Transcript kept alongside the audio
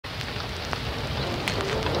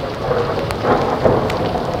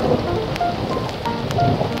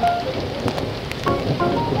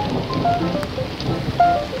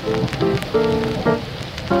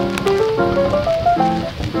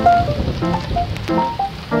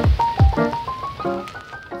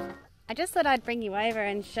I just thought I'd bring you over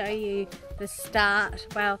and show you the start.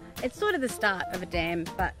 Well, it's sort of the start of a dam,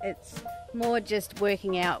 but it's more just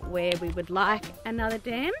working out where we would like another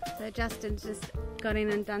dam. So Justin's just got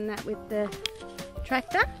in and done that with the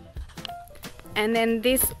tractor. And then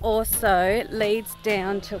this also leads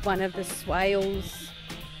down to one of the swales.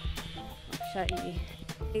 I'll show you.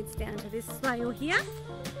 Leads down to this swale here.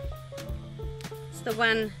 It's the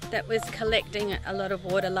one that was collecting a lot of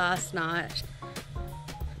water last night.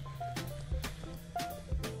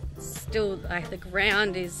 Still, like, the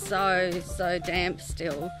ground is so damp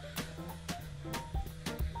still.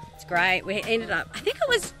 It's great. We ended up, I think it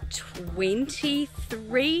was 23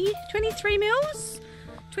 mils,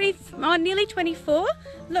 nearly 24.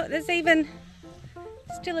 Look, there's even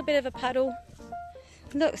still a bit of a puddle.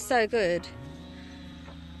 Looks so good.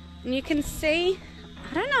 And you can see,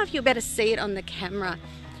 I don't know if you'll better see it on the camera,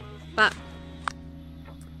 but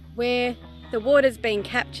where the water's been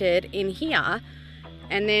captured in here,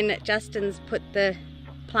 and then Justin's put the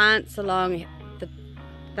plants along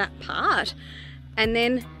that part, and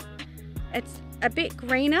then it's a bit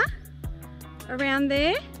greener around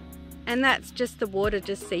there, and that's just the water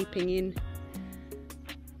just seeping in,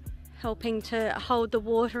 helping to hold the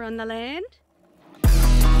water on the land.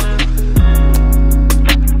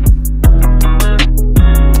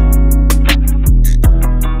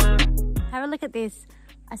 Have a look at this.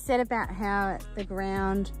 I said about how the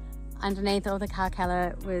ground underneath all the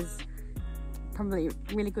Karkalla was probably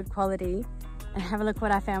really good quality, and have a look what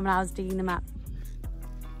I found when I was digging them up.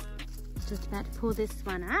 Just about to pull this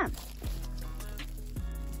one up.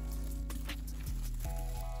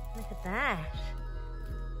 Look at that.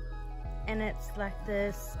 And it's like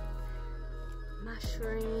this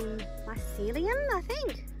mushroom mycelium, I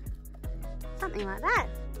think. Something like that.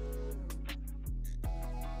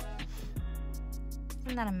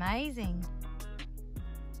 Isn't that amazing?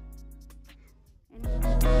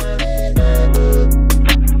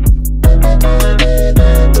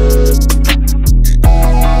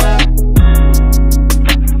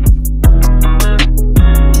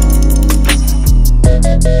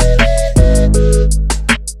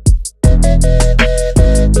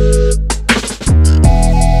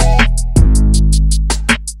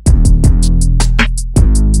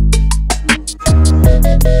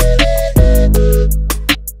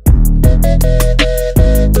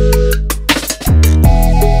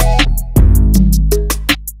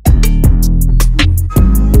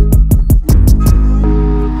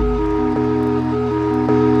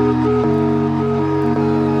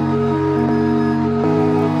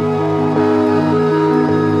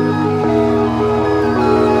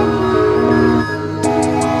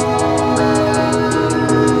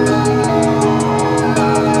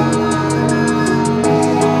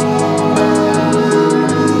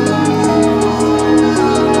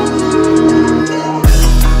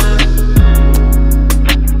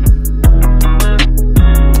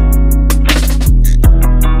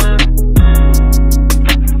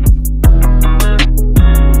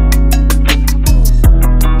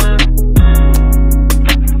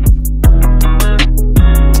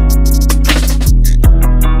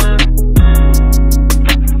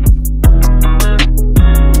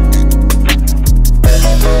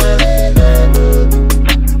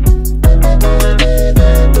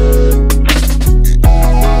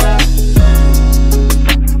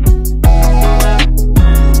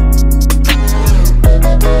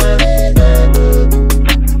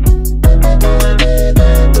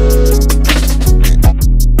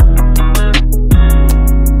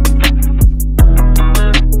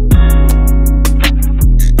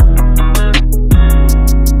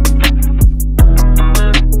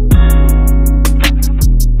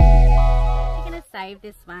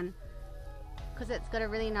 This one because it's got a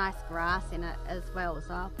really nice grass in it as well,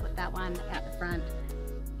 so I'll put that one out the front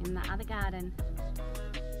in the other garden.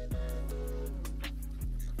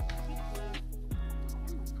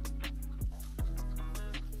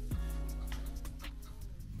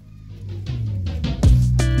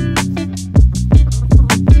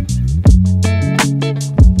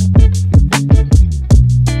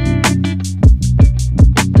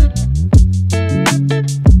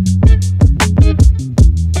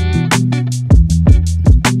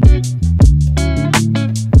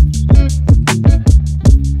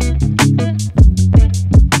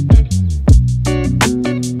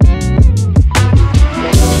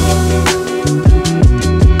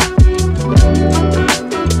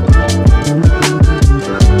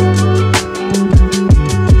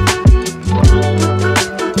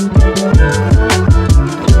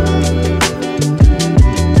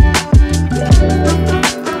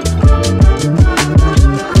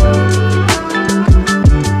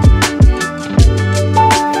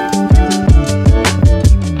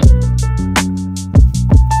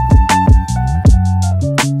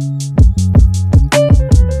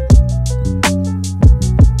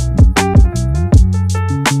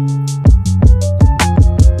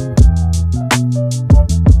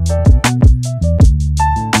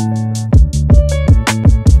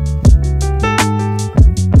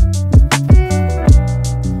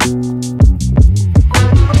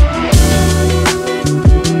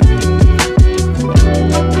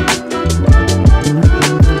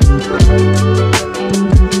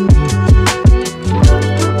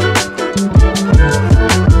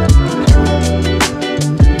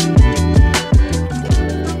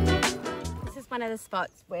 one of the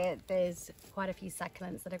spots where there's quite a few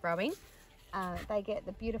succulents that are growing. They get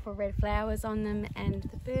the beautiful red flowers on them and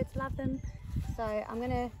the birds love them. So I'm going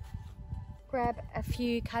to grab a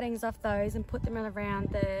few cuttings off those and put them around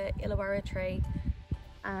the Illawarra tree,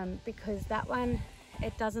 because that one,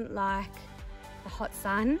 it doesn't like the hot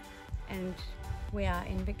sun, and we are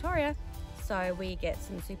in Victoria, so we get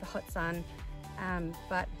some super hot sun,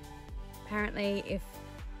 but apparently if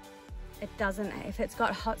it's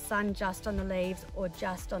got hot sun just on the leaves or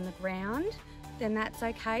just on the ground, then that's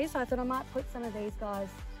okay. So I thought I might put some of these guys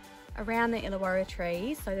around the Illawarra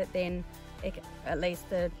tree so that then at least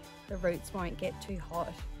the roots won't get too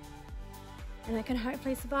hot and they can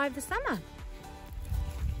hopefully survive the summer.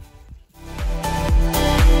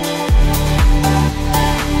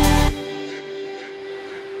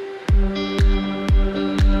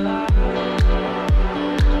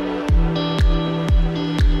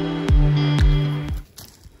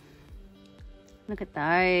 Look at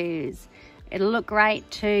those. It'll look great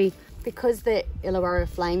too, because the Illawarra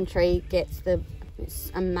flame tree gets the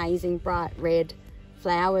amazing bright red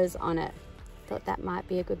flowers on it. Thought that might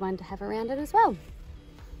be a good one to have around it as well.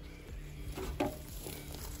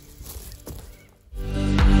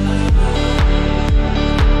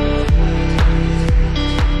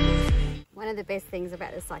 One of the best things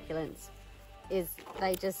about the succulents is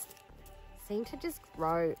they just seem to just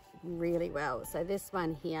grow really well. So this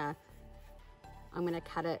one here, I'm going to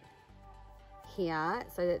cut it here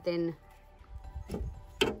so that then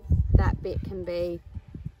that bit can be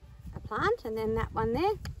a plant, and then that one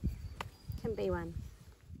there can be one.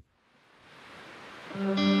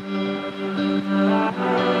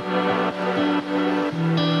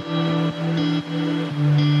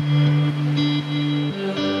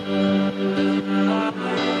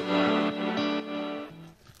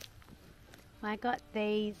 I got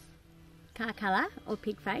these Karkalla or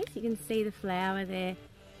pigface. You can see the flower there.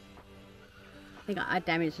 I think I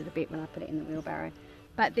damaged it a bit when I put it in the wheelbarrow.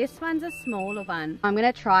 But this one's a smaller one. I'm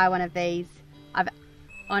going to try one of these.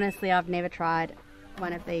 Honestly, I've never tried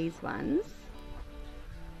one of these ones.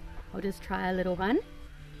 I'll just try a little one.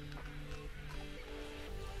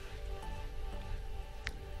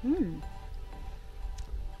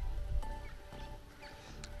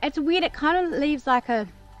 It's weird. It kind of leaves like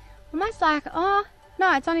almost like, oh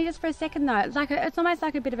no, it's only just for a second though. It's almost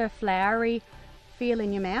like a bit of a flowery feel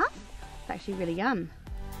in your mouth. It's actually really yum.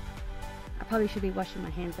 I probably should be washing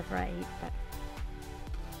my hands before I eat, but.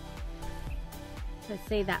 So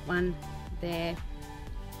see that one there,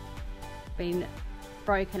 been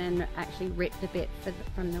broken and actually ripped a bit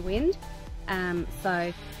from the wind.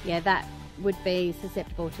 So yeah, that would be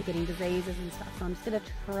susceptible to getting diseases and stuff. So I'm just going to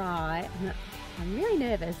try. I'm really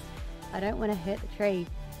nervous. I don't want to hurt the tree.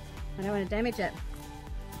 I don't want to damage it.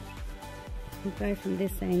 We'll go from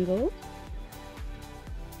this angle.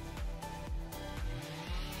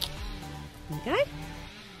 There we go.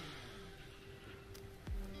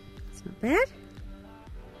 It's not bad.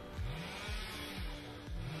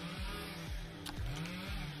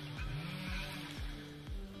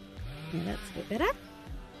 Yeah, that's a bit better.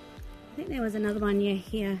 I think there was another one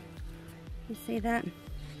here. You see that?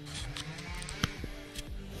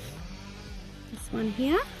 This one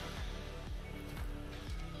here.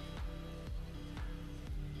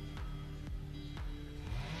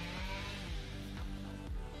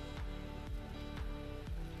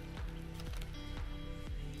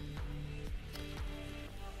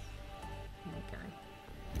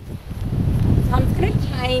 So I'm just going to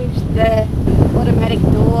change the automatic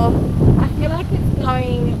door. I feel like it's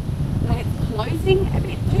going, like it's closing a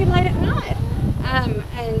bit too late at night.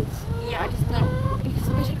 And yeah, I just don't,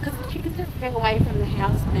 especially because the chickens are far away from the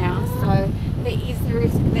house now, so there is the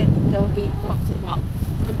risk that there'll be foxes. Well,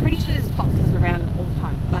 I'm pretty sure there's foxes around all the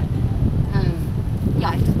time, but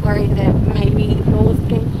yeah, I just worry that maybe the door's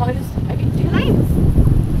getting closed a bit too late.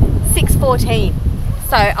 6:14.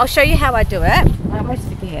 So I'll show you how I do it. I almost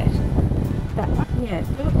forget. That one. Yeah,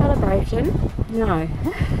 do a calibration. No.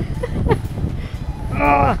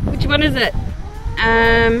 Oh, which one is it?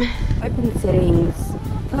 Open settings.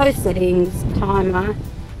 Close settings. Timer.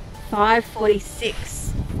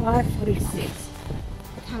 5:46. 5:46.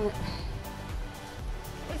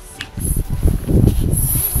 It's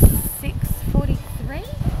 6:43.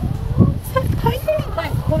 So it's closing at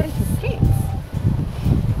like 5:46.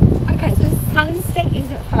 Okay, so sunset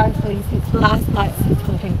is at 5:46. Last night's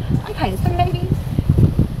 6:14. Okay, so maybe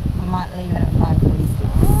I might leave it at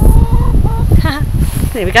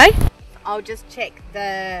 5:46. There we go. I'll just check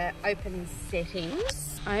the open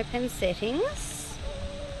settings. Open settings.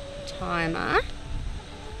 Timer.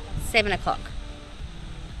 7 o'clock.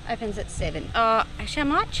 opens at 7. Oh, actually I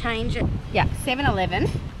might change it. Yeah, 7-Eleven.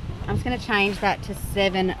 I'm just going to change that to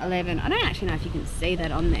 7-Eleven. I don't actually know if you can see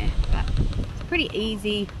that on there, but it's pretty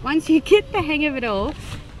easy. Once you get the hang of it all,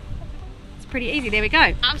 it's pretty easy. There we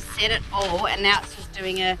go. I've set it all, and now it's just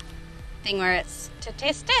doing a thing where it's to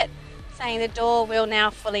test it, saying the door will now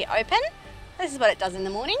fully open. This is what it does in the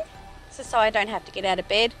morning, so I don't have to get out of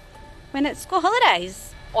bed when it's school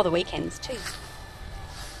holidays, or the weekends too.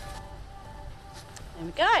 There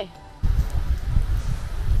we go.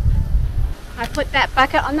 I put that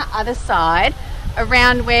bucket on the other side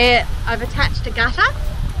around where I've attached a gutter,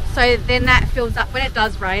 so then that fills up. When it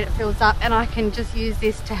does rain, it fills up, and I can just use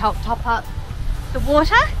this to help top up the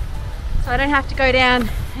water, so I don't have to go down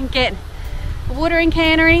and get a watering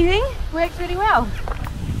can or anything. It works really well.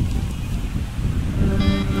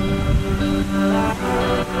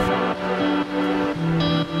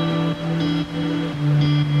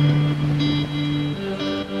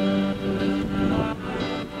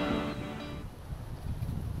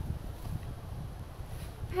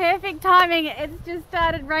 Perfect timing, it's just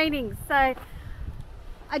started raining, so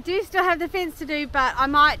I do still have the fence to do, but I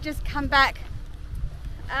might just come back.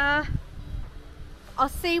 I'll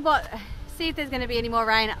see if there's going to be any more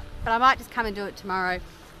rain, but I might just come and do it tomorrow.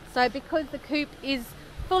 So because the coop is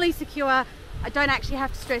fully secure, I don't actually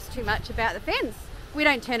have to stress too much about the fence. We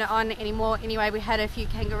don't turn it on anymore anyway. We had a few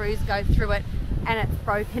kangaroos go through it, and it's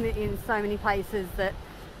broken in so many places that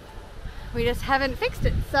we just haven't fixed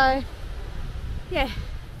it. So yeah,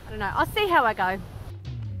 I don't know, I'll see how I go.